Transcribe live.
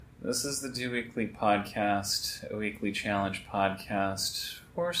This is the Do Weekly podcast, a weekly challenge podcast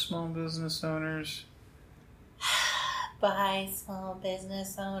for small business owners. By small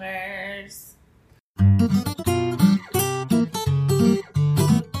business owners.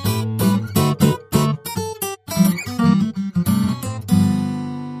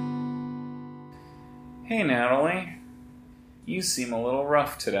 Hey Natalie, you seem a little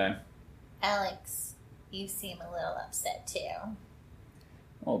rough today. Alex, you seem a little upset too.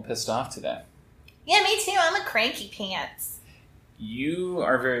 A little pissed off today. Yeah, me too. I'm a cranky pants. You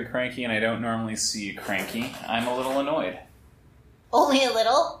are very cranky and I don't normally see you cranky. I'm a little annoyed. Only a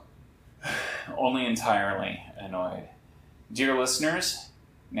little? Only entirely annoyed. Dear listeners,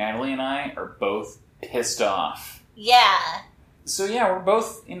 Natalie and I are both pissed off. Yeah. So yeah, we're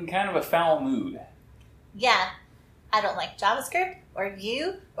both in kind of a foul mood. Yeah. I don't like JavaScript, or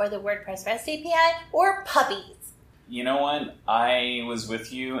Vue, or the WordPress REST API, or puppies. You know what? I was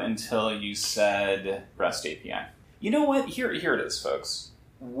with you until you said REST API. You know what? Here it is, folks.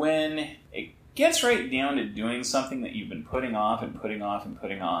 When it gets right down to doing something that you've been putting off and putting off and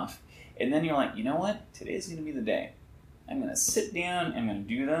putting off, and then you're like, you know what? Today's going to be the day. I'm going to sit down, I'm going to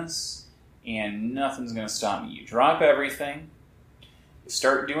do this, and nothing's going to stop me. You drop everything, you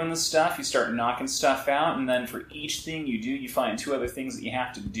start doing the stuff, you start knocking stuff out, and then for each thing you do, you find two other things that you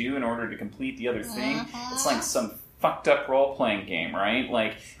have to do in order to complete the other thing. Uh-huh. It's like some fucked up role-playing game, right?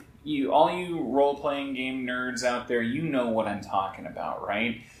 Like, all you role-playing game nerds out there, you know what I'm talking about,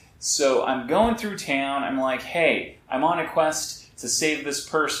 right? So I'm going through town, I'm like, hey, I'm on a quest to save this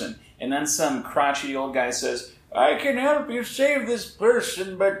person. And then some crotchety old guy says, I can help you save this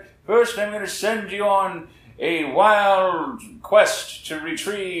person, but first I'm going to send you on a wild quest to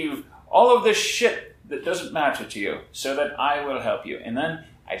retrieve all of this shit that doesn't matter to you, so that I will help you. And then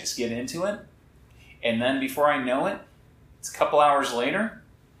I just get into it, and then before I know it, it's a couple hours later,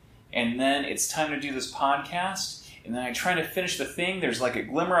 and then it's time to do this podcast, and then I try to finish the thing, there's like a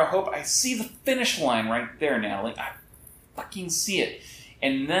glimmer of hope, I see the finish line right there, Natalie, I fucking see it.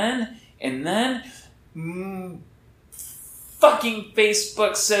 And then, fucking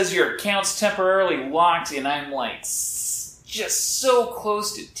Facebook says your account's temporarily locked, and I'm like, just so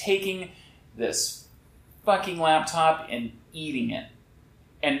close to taking this fucking laptop and eating it,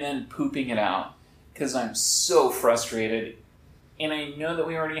 and then pooping it out, because I'm so frustrated, and I know that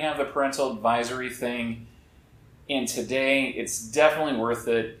we already have the parental advisory thing, and today it's definitely worth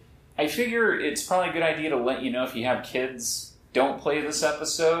it. I figure it's probably a good idea to let you know if you have kids, don't play this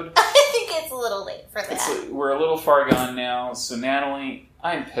episode. I think it's a little late for that. We're a little far gone now, so Natalie,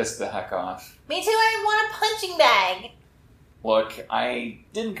 I'm pissed the heck off. Me too, I want a punching bag. Look, I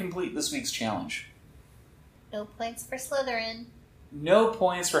didn't complete this week's challenge. No points for Slytherin. No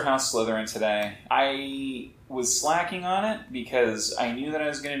points for House Slytherin today. I was slacking on it because I knew that I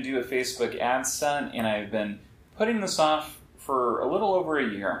was going to do a Facebook ad set, and I've been putting this off for a little over a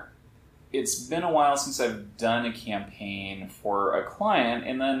year. It's been a while since I've done a campaign for a client,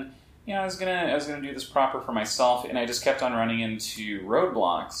 and then I was gonna do this proper for myself, and I just kept on running into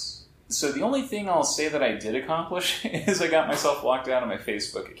roadblocks. So the only thing I'll say that I did accomplish is I got myself locked out of my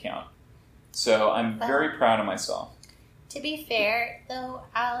Facebook account. So I'm very proud of myself. To be fair, though,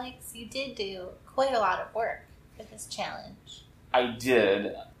 Alex, you did do quite a lot of work for this challenge. I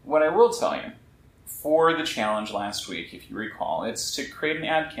did. What I will tell you, for the challenge last week, if you recall, it's to create an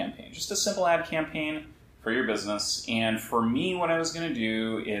ad campaign. Just a simple ad campaign for your business. And for me, what I was going to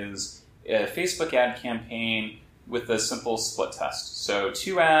do is a Facebook ad campaign with a simple split test. So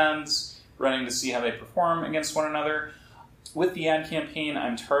 2 ads running to see how they perform against one another. With the ad campaign,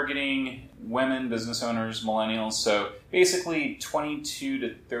 I'm targeting women, business owners, millennials. So basically 22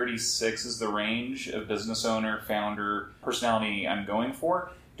 to 36 is the range of business owner, founder, personality I'm going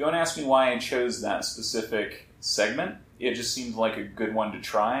for. Don't ask me why I chose that specific segment. It just seemed like a good one to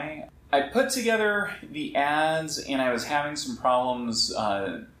try. I put together the ads, and I was having some problems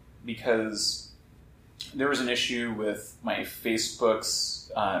because there was an issue with my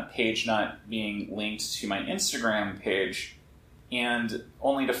Facebook's page not being linked to my Instagram page, and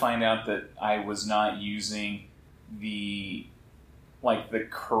only to find out that I was not using the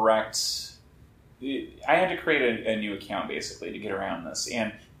correct... I had to create a new account, basically, to get around this,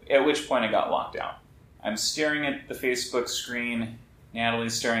 and at which point I got locked out. I'm staring at the Facebook screen.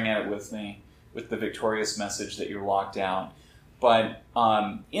 Natalie's staring at it with me, with the victorious message that you're locked out. But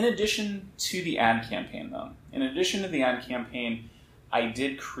in addition to the ad campaign, I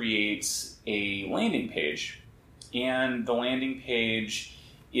did create a landing page. And the landing page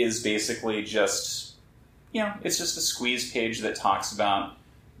is basically just, it's just a squeeze page that talks about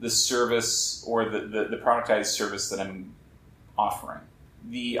the service or the productized service that I'm offering.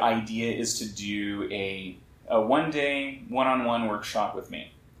 the idea is to do a one-day, one-on-one workshop with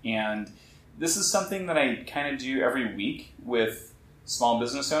me. And this is something that I kind of do every week with small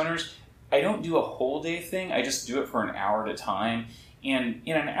business owners. I don't do a whole day thing. I just do it for an hour at a time. And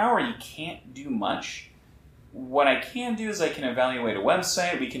in an hour, you can't do much. What I can do is I can evaluate a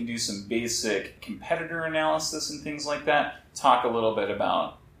website. We can do some basic competitor analysis and things like that. Talk a little bit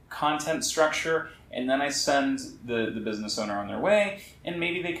about content structure. And then I send the business owner on their way. And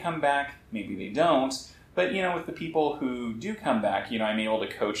maybe they come back, maybe they don't. But, with the people who do come back, I'm able to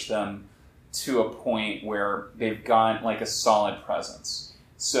coach them to a point where they've got like a solid presence.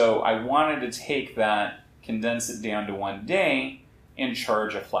 So I wanted to take that, condense it down to one day, and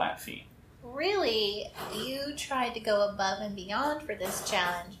charge a flat fee. Really, you tried to go above and beyond for this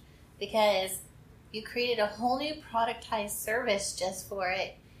challenge because you created a whole new productized service just for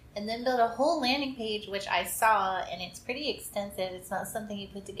it, and then built a whole landing page, which I saw, and it's pretty extensive. It's not something you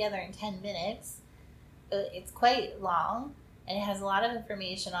put together in 10 minutes. It's quite long, and it has a lot of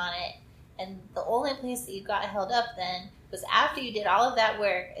information on it. And the only place that you got held up then was after you did all of that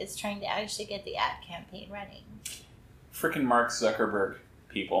work is trying to actually get the ad campaign running. Frickin' Mark Zuckerberg,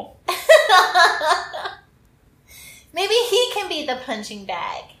 people. Maybe he can be the punching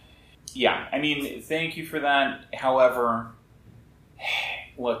bag. Yeah, thank you for that. However,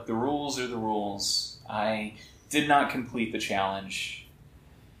 look, the rules are the rules. I did not complete the challenge.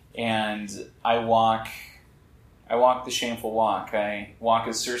 And I walk the shameful walk. I walk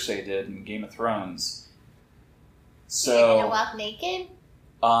as Cersei did in Game of Thrones. So you're gonna walk naked?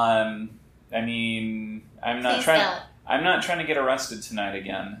 I'm not Please trying. Don't. I'm not trying to get arrested tonight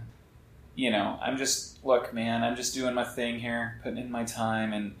again. I'm just doing my thing here, putting in my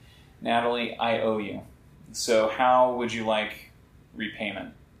time. And Natalie, I owe you. So how would you like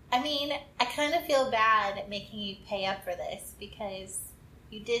repayment? I kind of feel bad at making you pay up for this because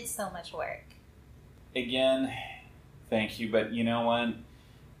you did so much work. Again, thank you, but you know what?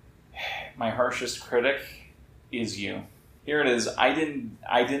 My harshest critic is you. Here it is. I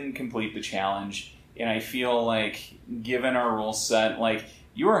didn't complete the challenge, and I feel like, given our rule set, like,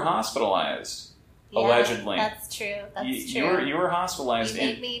 you were hospitalized, allegedly. That's true. That's true. You were hospitalized. You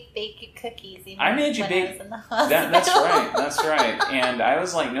made me bake you cookies. Even I made you when bake. I was in the hospital. That's right. And I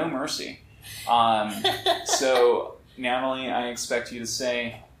was like, no mercy. So, Natalie, I expect you to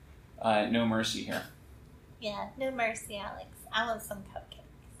say, no mercy here. Yeah, no mercy, Alex. I want some cupcakes.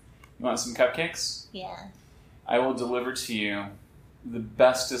 You want some cupcakes? Yeah. I will deliver to you the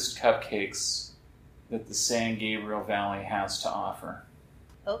bestest cupcakes that the San Gabriel Valley has to offer.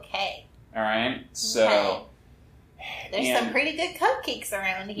 Okay. All right? So... Okay. There's some pretty good cupcakes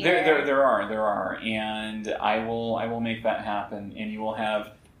around here. There are. And I will make that happen, and you will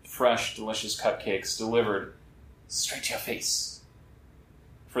have fresh, delicious cupcakes delivered straight to your face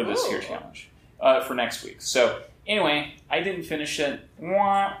for this here challenge. For next week. So, anyway, I didn't finish it.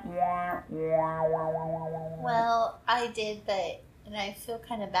 Well, I did, and I feel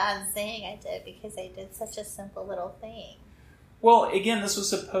kind of bad saying I did because I did such a simple little thing. Well, again, this was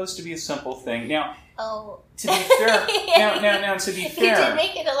supposed to be a simple thing. Now, to be fair, now to be fair, you did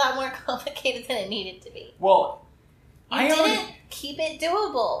make it a lot more complicated than it needed to be. Well, you didn't keep it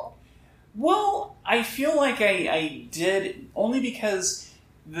doable. Well, I feel like I did only because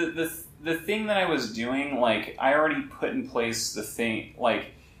the thing that I was doing, like, I already put in place the thing,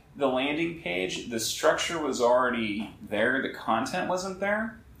 like, the landing page, the structure was already there, the content wasn't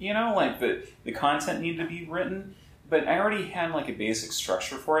there, like, the content needed to be written, but I already had, like, a basic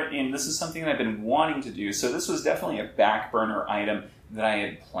structure for it, and this is something that I've been wanting to do, so this was definitely a back burner item that I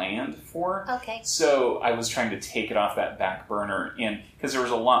had planned for. Okay. So I was trying to take it off that back burner, and because there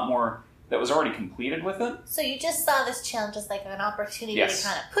was a lot more that was already completed with it. So you just saw this challenge as like an opportunity Yes. to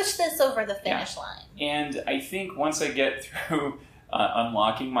kind of push this over the finish line. And I think once I get through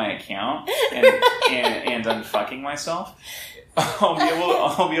unlocking my account and unfucking myself, I'll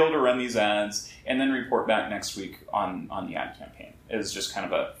be able to run these ads and then report back next week on the ad campaign. It was just kind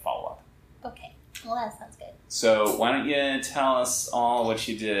of a follow-up. Okay. Well, that sounds good. So why don't you tell us all what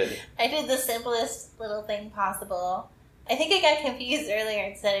you did? I did the simplest little thing possible. I think I got confused earlier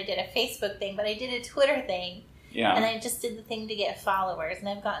and said I did a Facebook thing, but I did a Twitter thing. Yeah. And I just did the thing to get followers, and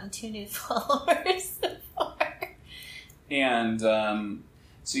I've gotten 2 new followers so far. And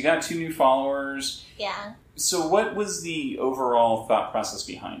so you got 2 new followers. Yeah. So what was the overall thought process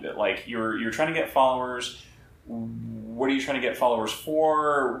behind it? Like, you're trying to get followers. What are you trying to get followers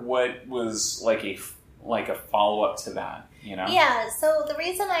for? What was like a follow-up to that, Yeah, so the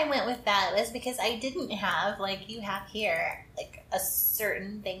reason I went with that was because I didn't have, like you have here, like a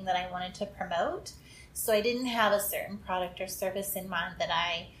certain thing that I wanted to promote. So I didn't have a certain product or service in mind that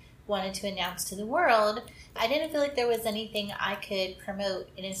I wanted to announce to the world. I didn't feel like there was anything I could promote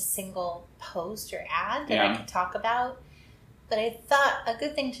in a single post or ad that I could talk about. But I thought a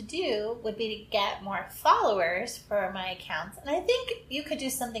good thing to do would be to get more followers for my accounts. And I think you could do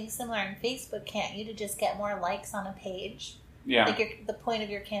something similar on Facebook, can't you? To just get more likes on a page. Yeah. Like the point of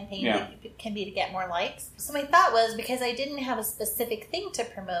your campaign can be to get more likes. So my thought was, because I didn't have a specific thing to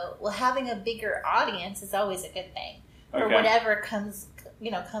promote, well, having a bigger audience is always a good thing for whatever comes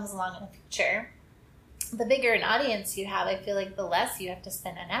along in the future. The bigger an audience you have, I feel like the less you have to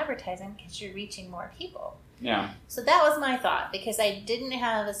spend on advertising because you're reaching more people. Yeah. So that was my thought, because I didn't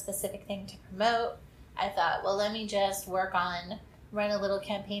have a specific thing to promote. I thought, well, let me just run a little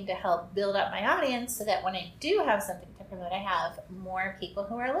campaign to help build up my audience so that when I do have something to promote, I have more people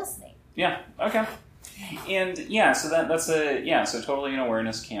who are listening. Yeah. Okay. And so so totally an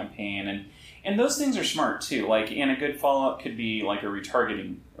awareness campaign, and those things are smart too. Like, and a good follow up could be like a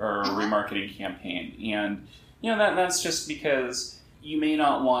retargeting or a remarketing campaign, and that's just because you may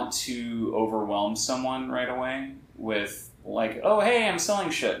not want to overwhelm someone right away with like, oh hey, I'm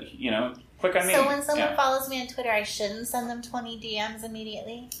selling shit. Click on me. So when someone follows me on Twitter, I shouldn't send them 20 DMs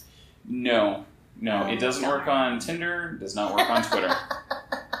immediately? No, it doesn't work on Tinder. Does not work on Twitter.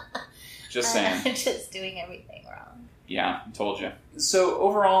 Just saying. I'm just doing everything wrong. Yeah, told you. So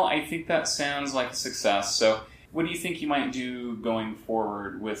overall, I think that sounds like a success. So what do you think you might do going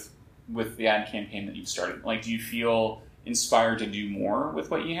forward with the ad campaign that you've started? Like, do you feel inspired to do more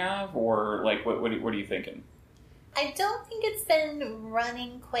with what you have, or like what are you thinking? I don't think it's been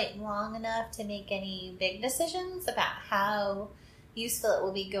running quite long enough to make any big decisions about how useful it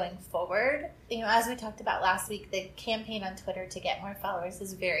will be going forward. As we talked about last week, the campaign on Twitter to get more followers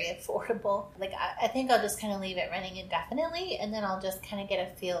is very affordable. Like, I think I'll just kind of leave it running indefinitely, and then I'll just kind of get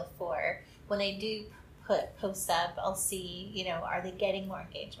a feel for when I do put posts up, I'll see, are they getting more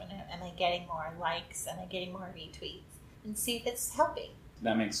engagement? Am I getting more likes? Am I getting more retweets? And see if it's helping.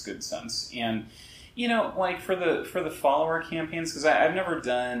 That makes good sense. And like for the follower campaigns, because I've never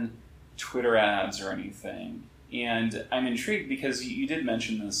done Twitter ads or anything, and I'm intrigued because you did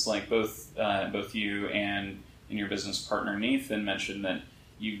mention this, like both you and your business partner Nathan mentioned that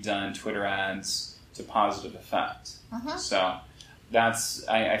you've done Twitter ads to positive effect. So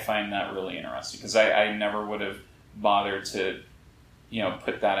I find that really interesting, because I never would have bothered to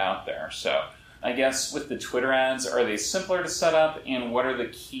put that out there. So I guess with the Twitter ads, are they simpler to set up, and what are the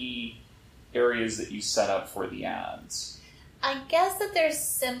key areas that you set up for the ads? I guess that they're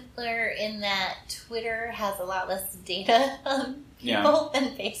simpler in that Twitter has a lot less data on people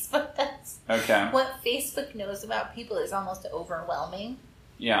than Facebook does. Okay. What Facebook knows about people is almost overwhelming.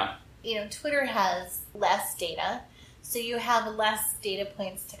 Yeah. Twitter has less data, so you have less data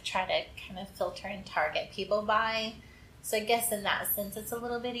points to try to kind of filter and target people by. So I guess in that sense it's a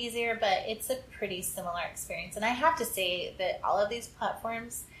little bit easier, but it's a pretty similar experience. And I have to say that all of these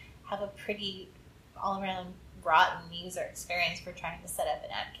platforms have a pretty all-around rotten user experience for trying to set up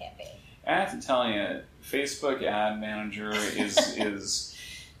an ad campaign. I have to tell you, Facebook Ad Manager is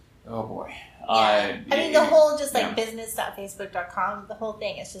oh boy. Yeah. The whole business.facebook.com, the whole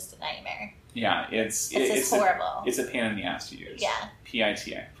thing is just a nightmare. Yeah, it's horrible. It's a pain in the ass to use. Yeah.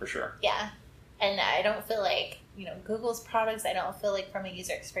 PITA, for sure. Yeah. And I don't feel like, Google's products, I don't feel like from a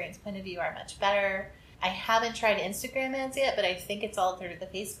user experience point of view are much better. I haven't tried Instagram ads yet, but I think it's all through the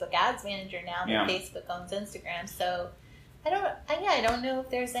Facebook Ads Manager now that Facebook owns Instagram. So I don't know if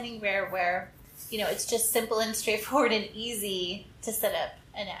there's anywhere where, it's just simple and straightforward and easy to set up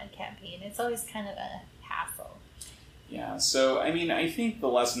an ad campaign. It's always kind of a hassle. Yeah. So, I think the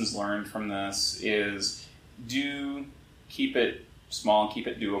lessons learned from this is do keep it small, keep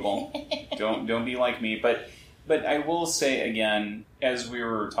it doable. Don't be like me. But I will say again, as we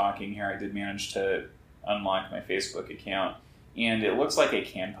were talking here, I did manage to unlock my Facebook account, and it looks like I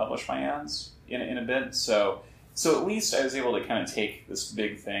can publish my ads in a bit. So at least I was able to kind of take this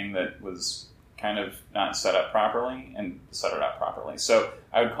big thing that was kind of not set up properly and set it up properly. So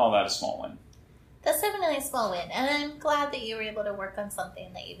I would call that a small win. That's definitely a small win, and I'm glad that you were able to work on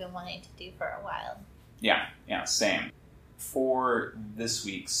something that you've been wanting to do for a while. Yeah, same. For this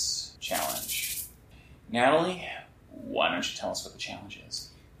week's challenge, Natalie, why don't you tell us what the challenge is?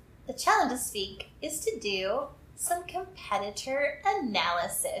 The challenge this week is to do some competitor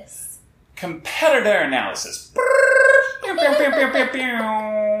analysis. Competitor analysis.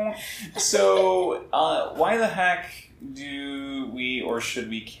 So, why the heck do we or should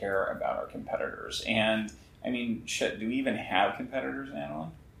we care about our competitors? And, do we even have competitors, Natalie?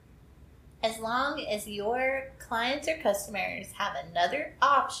 As long as your clients or customers have another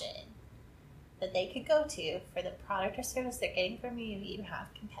option that they could go to for the product or service they're getting from you, you have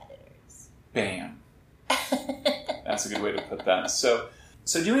competitors. Bam. That's a good way to put that. So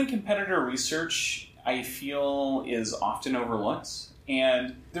doing competitor research, I feel, is often overlooked.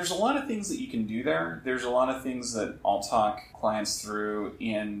 And there's a lot of things that you can do there. There's a lot of things that I'll talk clients through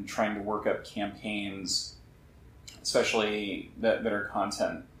in trying to work up campaigns, especially that are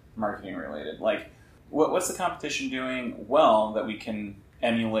content marketing related. Like, what's the competition doing well that we can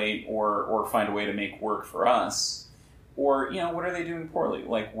emulate or find a way to make work for us? Or, what are they doing poorly?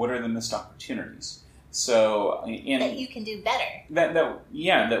 Like, what are the missed opportunities? So, that you can do better.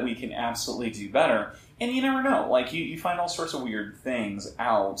 That we can absolutely do better. And you never know. Like, you find all sorts of weird things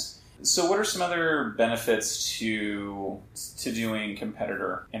out. So what are some other benefits to doing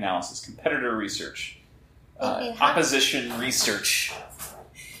competitor analysis, competitor research, opposition research?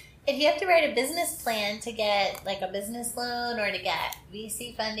 If you have to write a business plan to get like a business loan or to get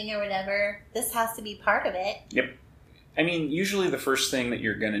VC funding or whatever, this has to be part of it. Yep. I mean, usually the first thing that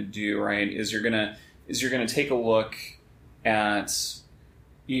you're going to do, right, is you're going to take a look at,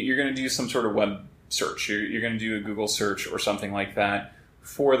 you're going to do some sort of web search. You're going to do a Google search or something like that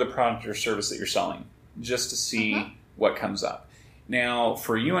for the product or service that you're selling, just to see what comes up. Now,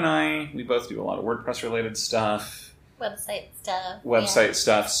 for you and I, we both do a lot of WordPress-related stuff. Website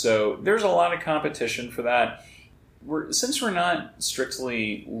stuff. So there's a lot of competition for that. Since we're not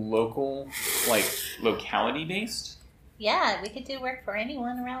strictly local, like locality-based. Yeah, we could do work for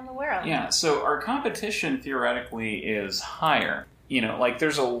anyone around the world. Yeah, so our competition theoretically is higher. Like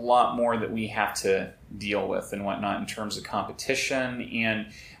there's a lot more that we have to deal with and whatnot in terms of competition. And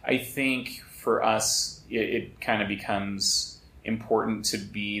I think for us, it kind of becomes important to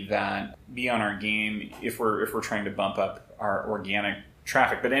be on our game if we're trying to bump up our organic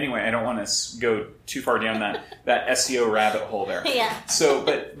traffic. But anyway, I don't want to go too far down that SEO rabbit hole there. Yeah. So,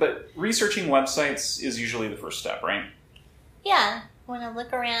 but researching websites is usually the first step, right? Yeah. Want to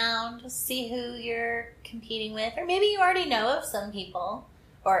look around, see who you're competing with, or maybe you already know of some people,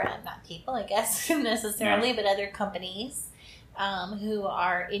 or not people, I guess, necessarily, but other companies who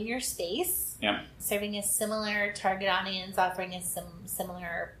are in your space, serving a similar target audience, offering a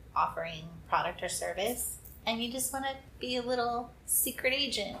similar product or service, and you just want to be a little secret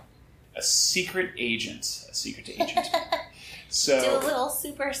agent. A secret agent. So do a little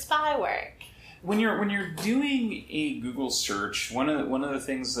super spy work. When you're doing a Google search, one of the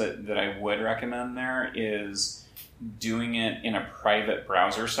things that I would recommend there is doing it in a private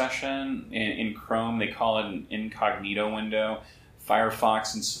browser session. In Chrome, they call it an incognito window.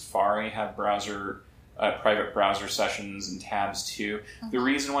 Firefox and Safari have private browser sessions and tabs too. The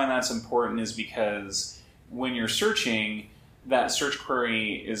reason why that's important is because when you're searching, that search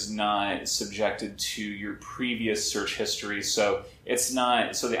query is not subjected to your previous search history. So the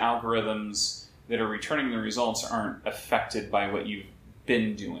algorithms that are returning the results aren't affected by what you've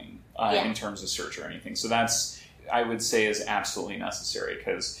been doing in terms of search or anything. So that's, I would say, is absolutely necessary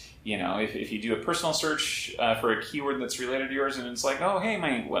because, if you do a personal search for a keyword that's related to yours and it's like, oh, hey,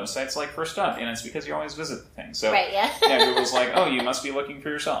 my website's like first up, and it's because you always visit the thing. So Google's like, oh, you must be looking for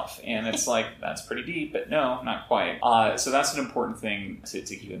yourself. And it's like, that's pretty deep, but no, not quite. So that's an important thing to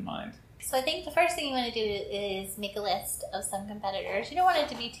keep in mind. So I think the first thing you want to do is make a list of some competitors. You don't want it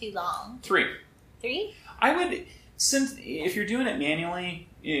to be too long. 3? I would, since if you're doing it manually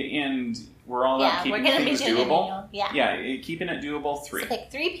and we're all about keeping things doable. Keeping it doable. 3. So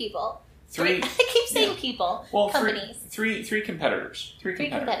pick 3 people. 3. I keep saying people. Well, companies. 3 competitors. 3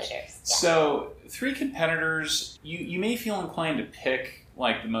 competitors. Yeah. So 3 competitors. You may feel inclined to pick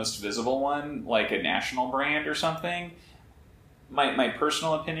like the most visible one, like a national brand or something. My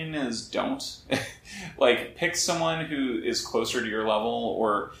personal opinion is don't. Like, pick someone who is closer to your level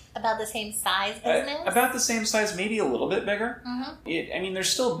or... About the same size business? About the same size, maybe a little bit bigger. There's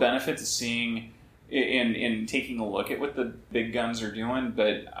still benefit to seeing in taking a look at what the big guns are doing,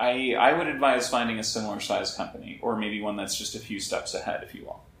 but I would advise finding a similar size company or maybe one that's just a few steps ahead, if you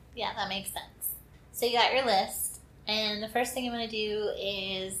will. Yeah, that makes sense. So you got your list. And the first thing you want to do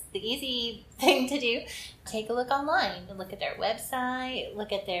is the easy thing to do. Take a look online. Look at their website.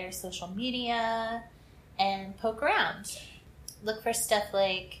 Look at their social media. And poke around. Look for stuff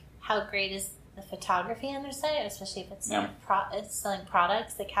like how great is the photography on their site, especially if it's selling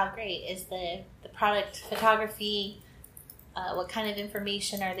products. Like how great is the product photography? What kind of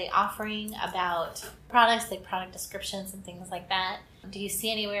information are they offering about products, like product descriptions and things like that? Do you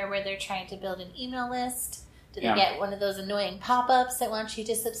see anywhere where they're trying to build an email list? Do they get one of those annoying pop-ups that want you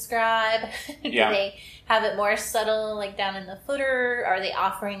to subscribe? Do they have it more subtle, like down in the footer? Are they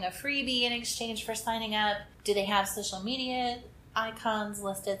offering a freebie in exchange for signing up? Do they have social media icons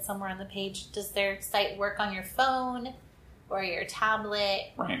listed somewhere on the page. Does their site work on your phone or your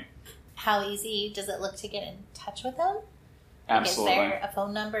tablet? Right. How easy does it look to get in touch with them? Absolutely. Is there a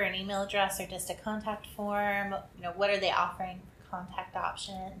phone number, an email address, or just a contact form? What are they offering for contact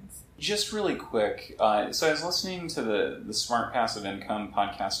options? Just really quick, so I was listening to the Smart Passive Income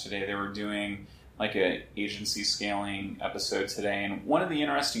podcast today. They were doing like a agency scaling episode today, and one of the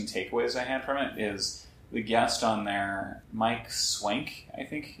interesting takeaways I had from it is the guest on there, Mike Swank, I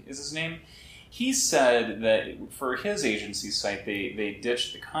think is his name. He said that for his agency site, they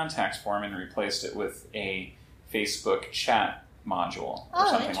ditched the contact form and replaced it with a Facebook chat module or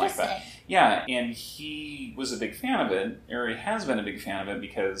something like that. Yeah, and he was a big fan of it, or he has been a big fan of it,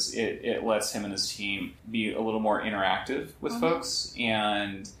 because it lets him and his team be a little more interactive with folks,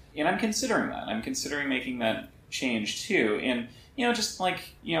 and I'm considering that. I'm considering making that change too. And just like,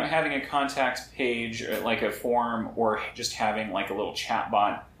 having a contact page, or like a form, or just having like a little chat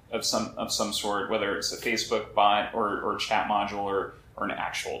bot of some sort, whether it's a Facebook bot or chat module or an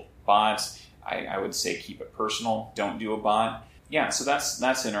actual bot. I would say keep it personal. Don't do a bot. Yeah, so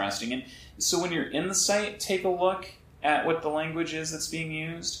that's interesting. And so when you're in the site, take a look at what the language is that's being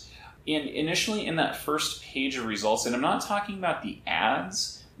used. And initially in that first page of results, and I'm not talking about the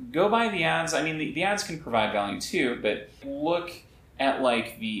ads, go by the ads. I mean, the ads can provide value too, but look at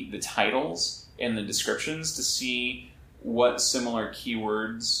like the titles and the descriptions to see what similar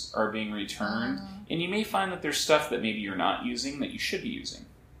keywords are being returned. And you may find that there's stuff that maybe you're not using that you should be using.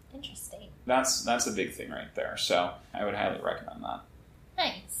 Interesting. That's a big thing right there. So I would highly recommend that.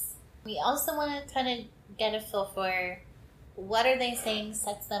 Nice. We also want to kind of get a feel for what are they saying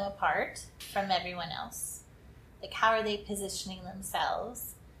sets them apart from everyone else? Like, how are they positioning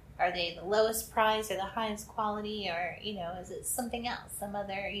themselves? Are they the lowest price or the highest quality, or, is it something else, some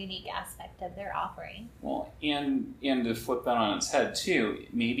other unique aspect of their offering? Well, and to flip that on its head too,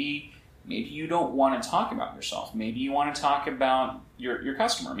 maybe you don't want to talk about yourself. Maybe you want to talk about your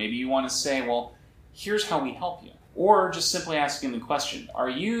customer. Maybe you want to say, well, here's how we help you. Or just simply asking the question, are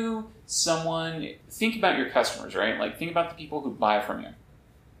you someone, think about your customers, right? Like, think about the people who buy from you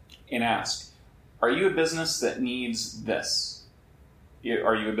and ask, are you a business that needs this?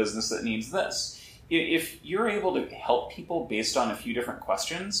 Are you a business that needs this? If you're able to help people based on a few different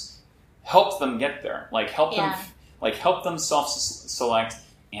questions, help them get there. Like, help them self-select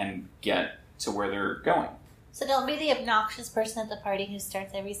and get to where they're going. So don't be the obnoxious person at the party who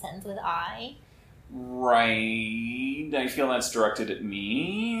starts every sentence with I. Right. I feel that's directed at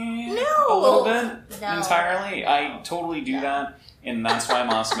me No. a little bit No. entirely. I totally do that, and that's why I'm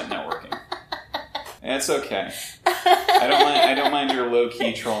awesome at networking. It's okay. I don't mind your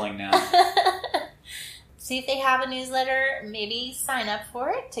low-key trolling now. See if they have a newsletter. Maybe sign up for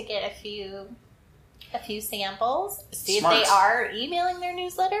it to get a few samples. See Smart. if they are emailing their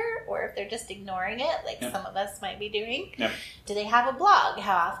newsletter or if they're just ignoring it, like some of us might be doing. Yep. Do they have a blog?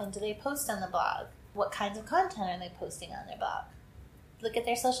 How often do they post on the blog? What kinds of content are they posting on their blog? Look at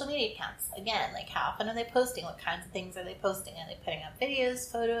their social media accounts. Again, like, how often are they posting? What kinds of things are they posting? Are they putting up videos,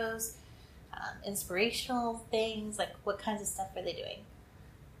 photos, inspirational things? Like, what kinds of stuff are they doing?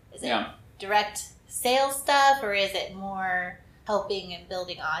 Is it direct sales stuff, or is it more helping and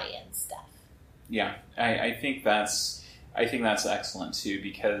building audience stuff? Yeah, I think that's excellent too,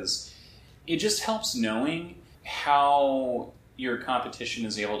 because it just helps knowing how your competition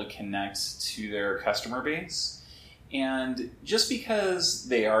is able to connect to their customer base. And just because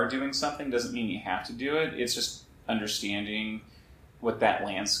they are doing something doesn't mean you have to do it. It's just understanding what that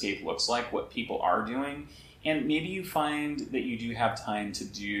landscape looks like, what people are doing. And maybe you find that you do have time to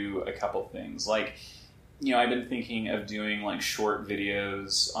do a couple things. Like, I've been thinking of doing like short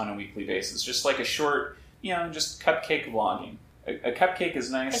videos on a weekly basis, just like a short, just cupcake vlogging. A cupcake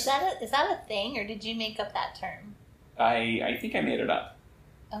is nice. Is that a thing, or did you make up that term? I think I made it up.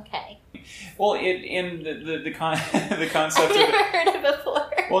 Okay. Well, the concept. I've never heard it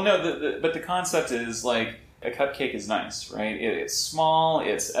before. Well, no, but the concept is like a cupcake is nice, right? It's small,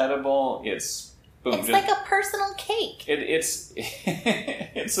 it's edible, it's boom. It's like a personal cake. It's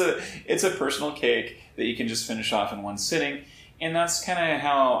a personal cake that you can just finish off in one sitting, and that's kind of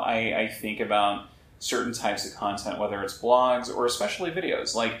how I think about certain types of content, whether it's blogs or especially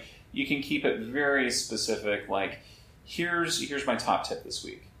videos. Like, you can keep it very specific. Like, here's my top tip this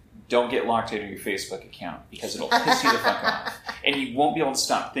week. Don't get locked out of your Facebook account, because it'll piss you the fuck off. And you won't be able to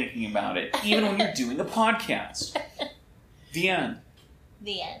stop thinking about it, even when you're doing a podcast. The end.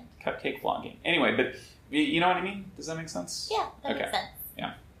 The end. Cupcake vlogging. Anyway, but you know what I mean? Does that make sense? Yeah, that makes sense.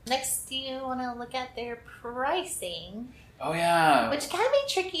 Yeah. Next, do you you want to look at their pricing. Oh, yeah. Which can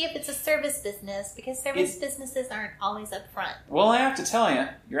be tricky if it's a service business, because service businesses aren't always upfront. Well, I have to tell you,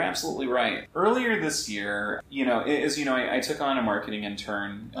 you're absolutely right. Earlier this year, as you know, I took on a marketing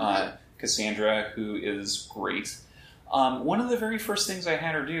intern, Cassandra, who is great. One of the very first things I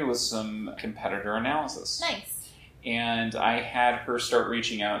had her do was some competitor analysis. Nice. And I had her start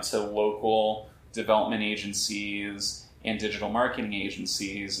reaching out to local development agencies and digital marketing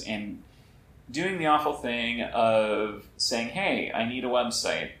agencies and doing the awful thing of saying, hey, I need a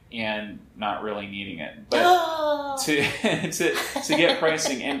website, and not really needing it, but to get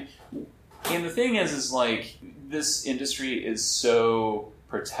pricing. And the thing is like, this industry is so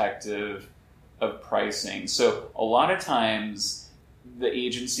protective of pricing. So a lot of times the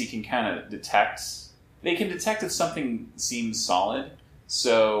agency can kind of detect if something seems solid.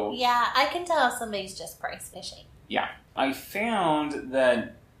 So yeah, I can tell if somebody's just price fishing. Yeah. I found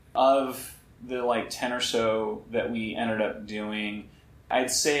that of the 10 or so that we ended up doing, I'd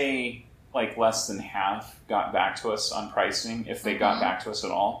say less than half got back to us on pricing, if they got back to us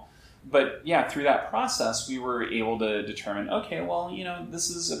at all. But yeah, through that process, we were able to determine, okay, well, this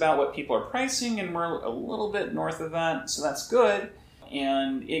is about what people are pricing, and we're a little bit north of that, so that's good.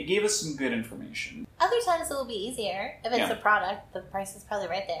 And it gave us some good information. Other times it will be easier. If it's a product, the price is probably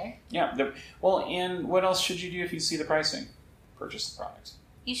right there. Yeah. And what else should you do if you see the pricing? Purchase the product.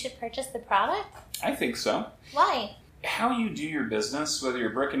 You should purchase the product? I think so. Why? How you do your business, whether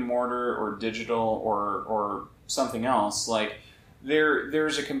you're brick and mortar or digital or something else,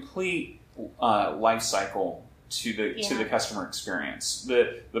 there's a complete life cycle to the customer experience.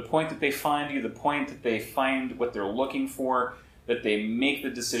 The point that they find you, the point that they find what they're looking for, that they make the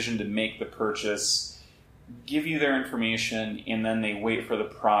decision to make the purchase, give you their information, and then they wait for the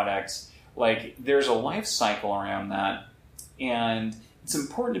product. There's a life cycle around that, and it's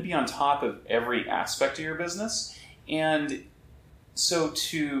important to be on top of every aspect of your business. And so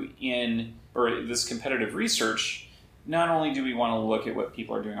this competitive research, not only do we want to look at what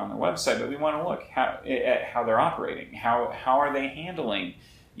people are doing on their website, but we want to look at how they're operating. How are they handling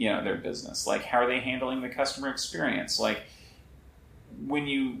their business? How are they handling the customer experience? When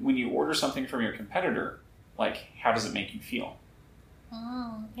you order something from your competitor, how does it make you feel?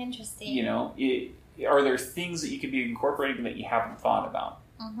 Oh, interesting. Are there things that you could be incorporating that you haven't thought about?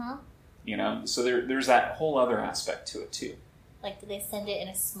 So there's that whole other aspect to it too. Do they send it in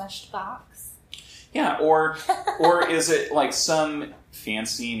a smushed box? Yeah, or is it some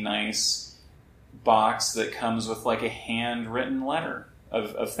fancy, nice box that comes with a handwritten letter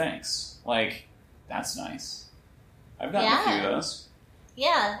of thanks? That's nice. I've gotten a few of those.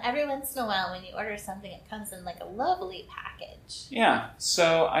 Yeah, every once in a while when you order something, it comes in a lovely package. Yeah,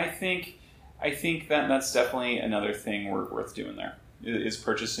 so I think that's definitely another thing worth doing there, is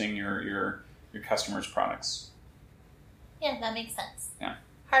purchasing your customers' products. Yeah, that makes sense. Yeah.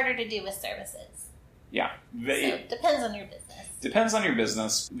 Harder to do with services. Yeah. It depends on your business. Depends on your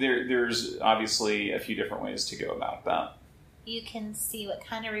business. There's obviously a few different ways to go about that. You can see what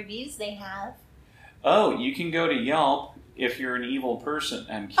kind of reviews they have. Oh, you can go to Yelp if you're an evil person.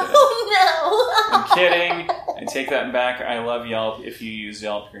 I'm kidding. Oh, no! I'm kidding. I take that back. I love Yelp. If you use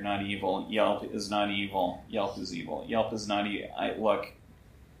Yelp, you're not evil. Yelp is not evil. Yelp is evil. Yelp is not evil. Look,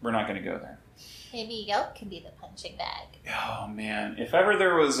 we're not going to go there. Maybe Yelp can be the punching bag. Oh, man. If ever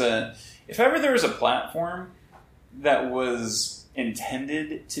there was a platform that was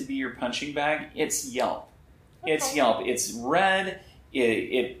intended to be your punching bag, it's Yelp. Okay. It's Yelp. It's red.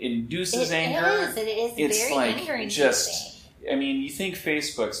 It induces anger. It is very anger-inducing. You think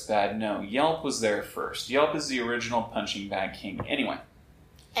Facebook's bad? No, Yelp was there first. Yelp is the original punching bag king. Anyway.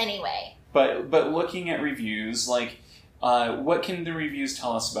 But looking at reviews, what can the reviews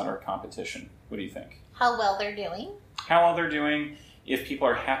tell us about our competition? What do you think? How well they're doing. If people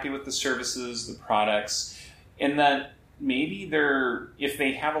are happy with the services, the products, and that maybe if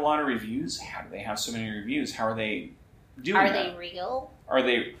they have a lot of reviews, how do they have so many reviews? How are they doing Are that? they real? Are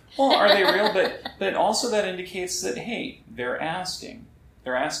they real? But also that indicates that, hey, they're asking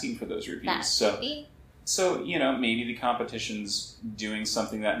for those reviews. That could be. So, maybe the competition's doing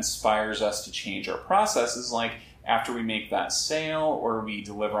something that inspires us to change our processes, after we make that sale or we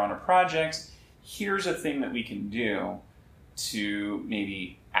deliver on a project, here's a thing that we can do to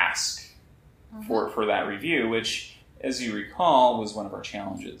maybe ask for that review, which, as you recall, was one of our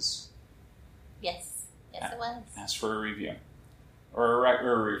challenges. Yes, it was. Ask for a review or a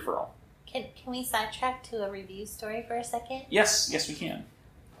referral. Can we sidetrack to a review story for a second? Yes, we can.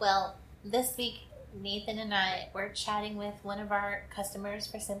 Well, this week Nathan and I were chatting with one of our customers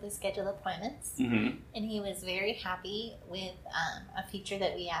for Simply Schedule appointments, Mm-hmm. and he was very happy with a feature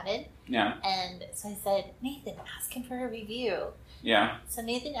that we added. Yeah. And so I said, Nathan, ask him for a review. Yeah. So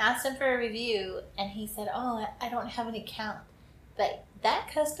Nathan asked him for a review, and he said, oh, I don't have an account. But that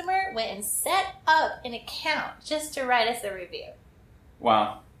customer went and set up an account just to write us a review.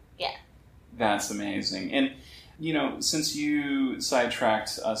 Wow. Yeah. That's amazing. And, since you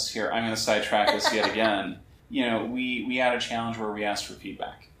sidetracked us here, I'm going to sidetrack us yet again. We had a challenge where we asked for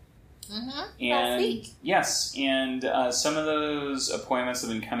feedback. Mm-hmm. And Last week. yes, and some of those appointments have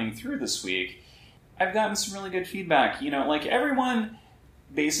been coming through this week. I've gotten some really good feedback. Everyone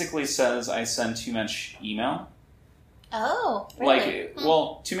basically says I send too much email. Oh, really?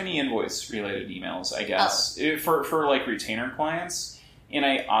 Too many invoice-related emails, I guess, for retainer clients, and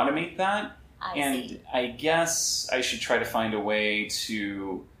I automate that. I see. I guess I should try to find a way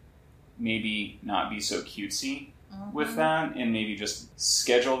to maybe not be so cutesy with that, and maybe just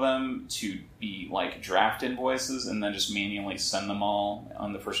schedule them to be like draft invoices, and then just manually send them all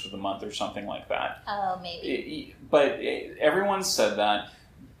on the first of the month or something like that. Oh, maybe. Everyone said that.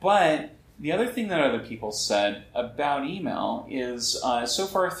 But the other thing that other people said about email is, so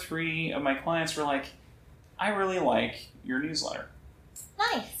far 3 of my clients were like, I really like your newsletter.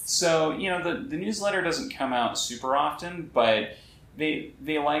 Nice. So, the newsletter doesn't come out super often, but they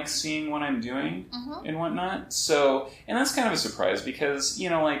like seeing what I'm doing and whatnot. So, and that's kind of a surprise because,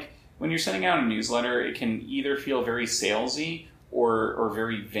 when you're sending out a newsletter, it can either feel very salesy or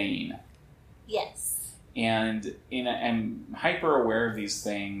very vain. Yes. And I'm hyper aware of these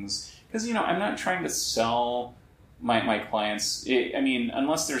things because, I'm not trying to sell my clients.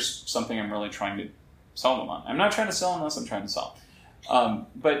 Unless there's something I'm really trying to sell them on. I'm not trying to sell unless I'm trying to sell.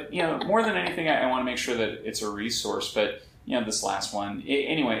 But more than anything, I want to make sure that it's a resource. But this last one,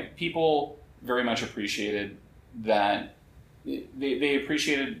 anyway, people very much appreciated that. They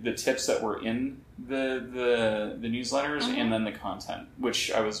appreciated the tips that were in the newsletters and then the content, which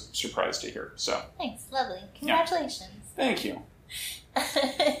I was surprised to hear. So thanks, lovely, congratulations. Yeah. Thank you.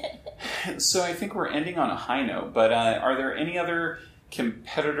 So I think we're ending on a high note. But are there any other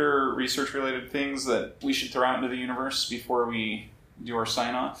competitor research-related things that we should throw out into the universe before we do our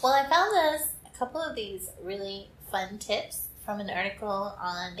sign-off? Well, I found a couple of these really fun tips from an article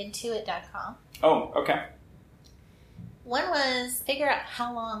on Intuit.com. Oh, okay. One was figure out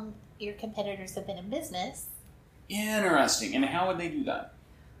how long your competitors have been in business. Interesting. And how would they do that?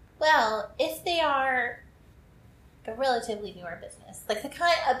 Well, if they are a relatively newer business, like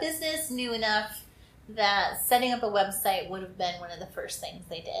a business new enough that setting up a website would have been one of the first things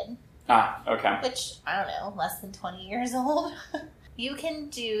they did. Ah, okay. Which, I don't know, less than 20 years old. You can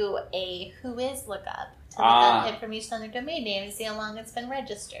do a Whois lookup to look up information on their domain name and see how long it's been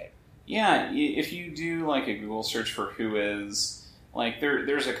registered. Yeah, if you do like a Google search for Whois,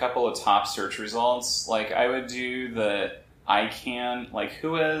 there's a couple of top search results. I would do the ICANN,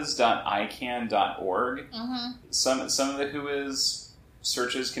 whois.icann.org. Some of the Whois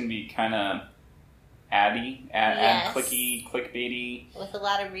searches can be kind of ad clicky, clickbaity. With a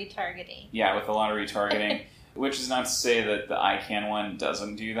lot of retargeting. Yeah, with a lot of retargeting. Which is not to say that the ICANN one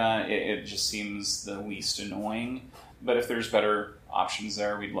doesn't do that. It just seems the least annoying. But if there's better options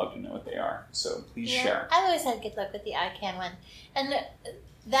there, we'd love to know what they are. So please share. I've always had good luck with the ICANN one. And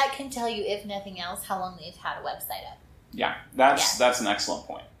that can tell you, if nothing else, how long they've had a website up. Yeah, that's an excellent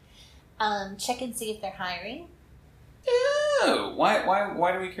point. Check and see if they're hiring. Ew!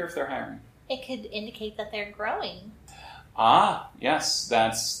 Why do we care if they're hiring? It could indicate that they're growing. Yes,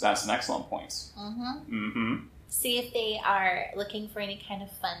 that's an excellent point. See if they are looking for any kind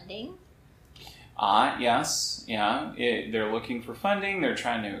of funding. Yes, yeah. They're looking for funding. They're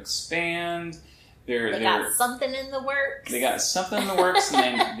trying to expand. They got something in the works. They got something in the works,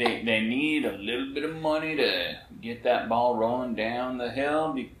 and they need a little bit of money to get that ball rolling down the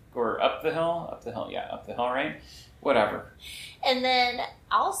hill, or up the hill, right? Whatever. And then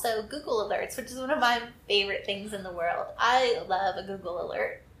also Google Alerts, which is one of my favorite things in the world. I love a Google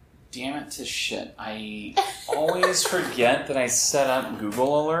Alert. Damn it to shit. I always forget that I set up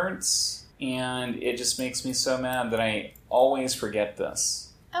Google Alerts, and it just makes me so mad that I always forget this.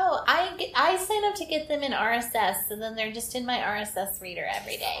 Oh, I sign up to get them in RSS, so then they're just in my RSS reader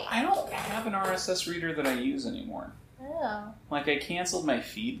every day. I don't have an RSS reader that I use anymore. Oh. I canceled my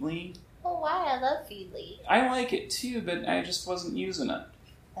Feedly. Oh, why? I love Feedly. I like it too, but I just wasn't using it.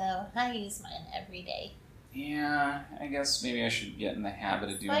 Oh, I use mine every day. Yeah, I guess maybe I should get in the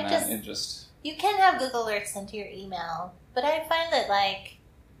habit of doing that. You can have Google Alerts sent to your email, but I find that,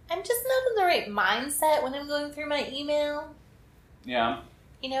 I'm just not in the right mindset when I'm going through my email. Yeah.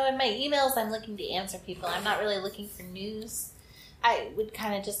 You know, in my emails, I'm looking to answer people. I'm not really looking for news. I would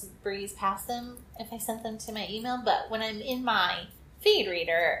kind of just breeze past them if I sent them to my email. But when I'm in my feed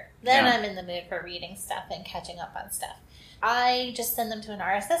reader, then I'm in the mood for reading stuff and catching up on stuff. I just send them to an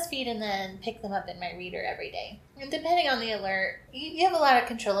RSS feed and then pick them up in my reader every day. And depending on the alert, you have a lot of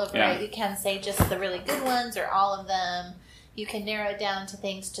control over it. You can say just the really good ones or all of them. You can narrow it down to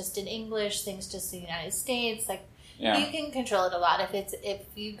things just in English, things just in the United States. Like, you can control it a lot. If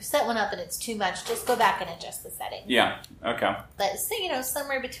you set one up and it's too much, just go back and adjust the settings. Yeah. Okay. But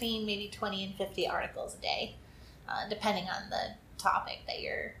somewhere between maybe 20 and 50 articles a day, depending on the topic that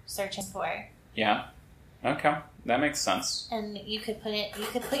you're searching for. Yeah. Okay. That makes sense. And you could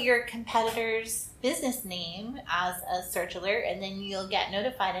put your competitor's business name as a search alert, and then you'll get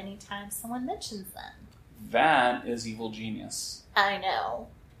notified anytime someone mentions them. That is evil genius. I know.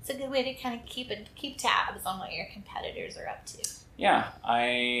 It's a good way to kind of keep tabs on what your competitors are up to. Yeah,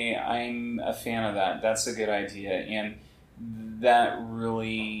 I'm a fan of that. That's a good idea, and that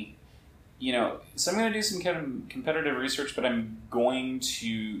really, so I'm going to do some kind of competitive research, but I'm going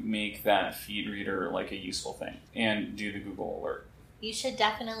to make that feed reader like a useful thing and do the Google alert. You should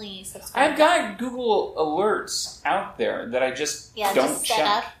definitely subscribe. I've got Google alerts out there that I just don't just set check.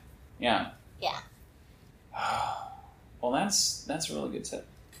 up. Yeah. Yeah. Well, that's a really good tip.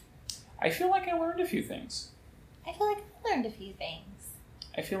 I feel like I learned a few things. I feel like I learned a few things.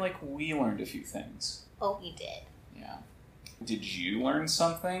 I feel like we learned a few things. Oh, we did. Yeah. Did you learn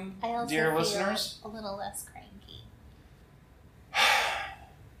something, I also dear feel listeners? a little less cranky.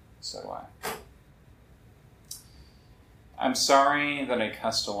 So do I. I'm sorry that I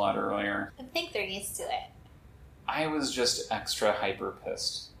cussed a lot earlier. I think they're used to it. I was just extra hyper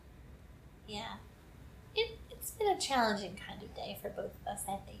pissed. Yeah. It's been a challenging kind of day for both of us,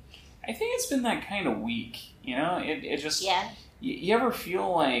 I think. I think it's been that kind of week. It just... Yeah. You ever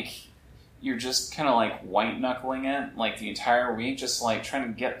feel like you're just kind of like white-knuckling it, like the entire week, just like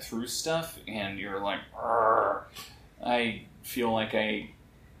trying to get through stuff, and you're like, "Argh." I feel like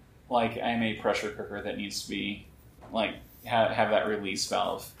I'm a pressure cooker that needs to be, like, have that release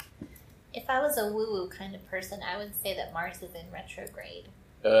valve. If I was a woo-woo kind of person, I would say that Mars is in retrograde.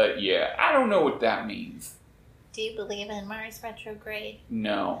 Yeah. I don't know what that means. Do you believe in Mars retrograde?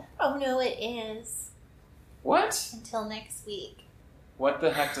 No. Oh, no, it is. What? Until next week. What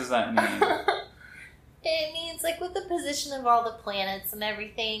the heck does that mean? It means, like, with the position of all the planets and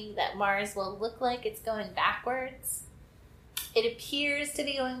everything, that Mars will look like it's going backwards. It appears to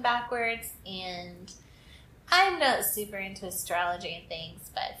be going backwards, and I'm not super into astrology and things,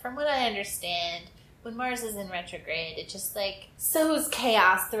 but from what I understand, when Mars is in retrograde, it just, like, sows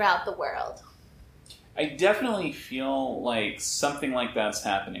chaos throughout the world. I definitely feel like something like that's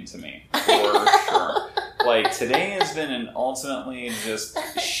happening to me, for sure. Like, today has been an ultimately just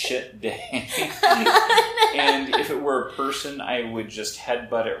shit day. And if it were a person, I would just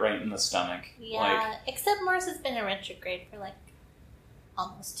headbutt it right in the stomach. Yeah, except Mars has been in retrograde for, like,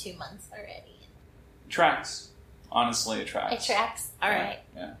 almost 2 months already. Tracks. Honestly, it tracks. It tracks? All right.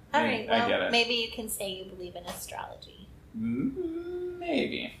 Yeah. All right, well, I get it. maybe you can say you believe in astrology.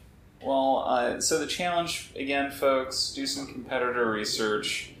 Maybe. Well, so the challenge, again, folks, do some competitor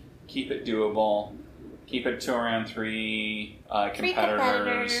research. Keep it doable. Keep it to around 3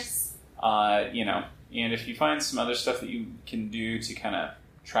 competitors. And if you find some other stuff that you can do to kind of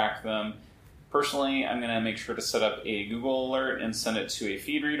track them, personally, I'm going to make sure to set up a Google alert and send it to a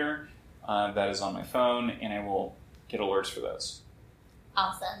feed reader that is on my phone, and I will get alerts for those.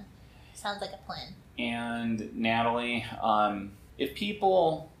 Awesome. Sounds like a plan. And Natalie, if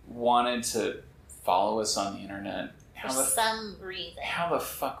people wanted to follow us on the internet, for some reason, how the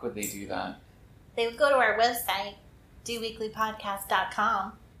fuck would they do that? They would go to our website,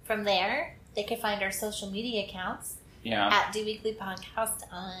 doweeklypodcast.com. From there, they could find our social media accounts at Do Weekly Podcast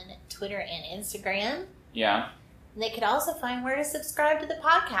on Twitter and Instagram. Yeah. And they could also find where to subscribe to the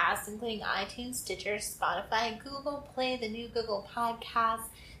podcast, including iTunes, Stitcher, Spotify, Google Play, the new Google Podcast,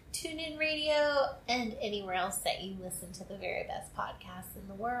 TuneIn Radio, and anywhere else that you listen to the very best podcasts in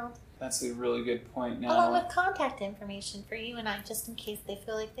the world. That's a really good point, now. Along with contact information for you and I, just in case they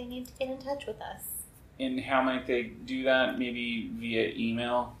feel like they need to get in touch with us. And how might they do that? Maybe via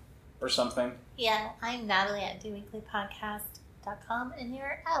email or something? Yeah, I'm Natalie at doweeklypodcast.com, and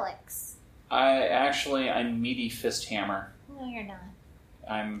you're Alex. I'm Meaty Fist Hammer. No, you're not.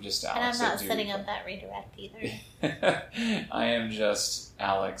 I'm just Alex. And I'm not setting up that redirect either. I am just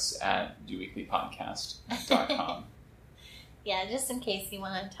Alex at doweeklypodcast.com. Yeah, just in case you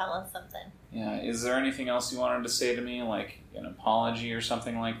want to tell us something. Yeah, is there anything else you wanted to say to me, like an apology or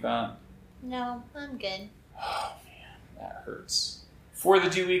something like that? No, I'm good. Oh, man, that hurts. For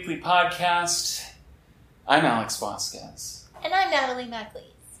the Do Weekly podcast, I'm Alex Vasquez. And I'm Natalie MacLeese.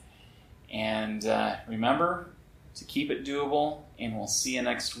 And remember to keep it doable, and we'll see you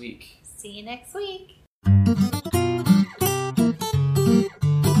next week. See you next week.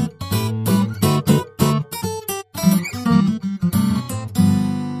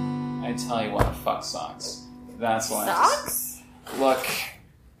 I tell you what, fuck socks. That's why. Socks? Look,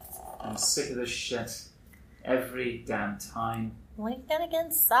 I'm sick of this shit. Every damn time. What have you done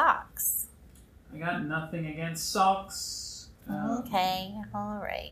against socks? I got nothing against socks. Okay, alright.